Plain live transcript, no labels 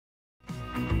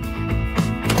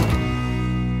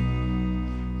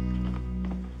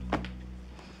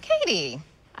Alrighty.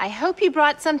 I hope you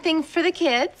brought something for the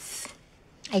kids.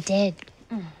 I did.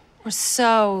 We're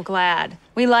so glad.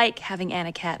 We like having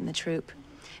Anna Cat in the troupe.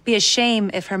 Be a shame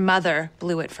if her mother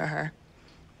blew it for her.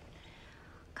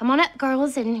 Come on up,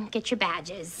 girls, and get your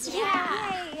badges.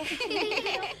 Yeah.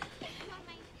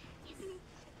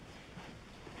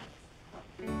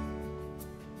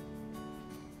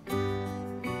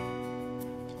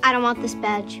 I don't want this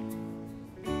badge.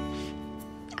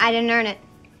 I didn't earn it.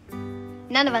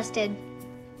 None of us did.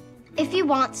 If you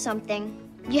want something,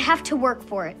 you have to work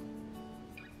for it.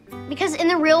 Because in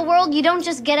the real world, you don't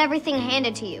just get everything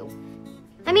handed to you.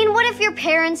 I mean, what if your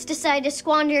parents decide to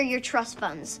squander your trust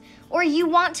funds? Or you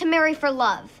want to marry for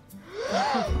love?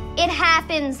 It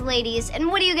happens, ladies, and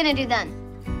what are you gonna do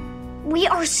then? We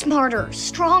are smarter,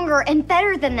 stronger, and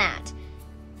better than that.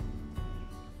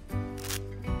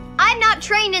 I'm not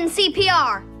trained in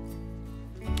CPR.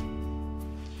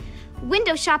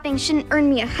 Window shopping shouldn't earn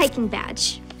me a hiking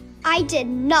badge. I did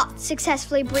not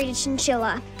successfully breed a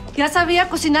chinchilla. Ya sabía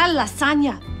cocinar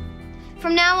lasaña.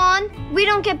 From now on, we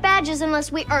don't get badges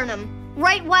unless we earn them.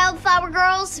 Right, Wildflower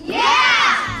Girls?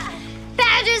 Yeah!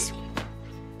 Badges!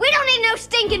 We don't need no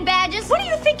stinking badges. What do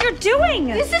you think you're doing?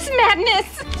 This is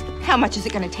madness. How much is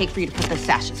it going to take for you to put those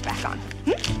sashes back on?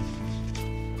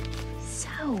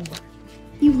 So,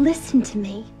 you listened to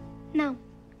me? No.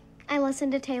 I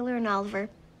listened to Taylor and Oliver,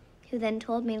 who then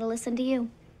told me to listen to you.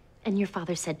 And your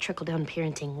father said trickle-down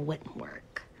parenting wouldn't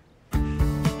work.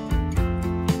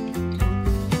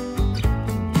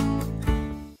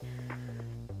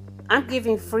 I'm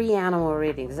giving free animal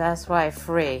readings. That's right,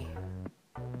 free.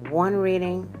 One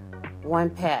reading, one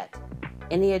pet.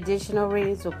 Any additional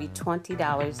readings will be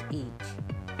 $20 each.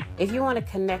 If you want to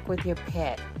connect with your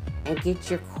pet and get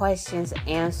your questions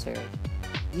answered,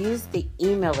 use the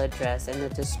email address in the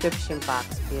description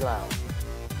box below.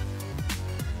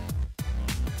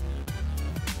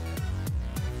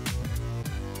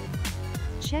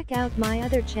 Check out my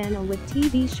other channel with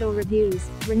TV show reviews,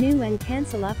 renew and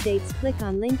cancel updates. Click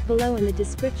on link below in the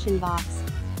description box.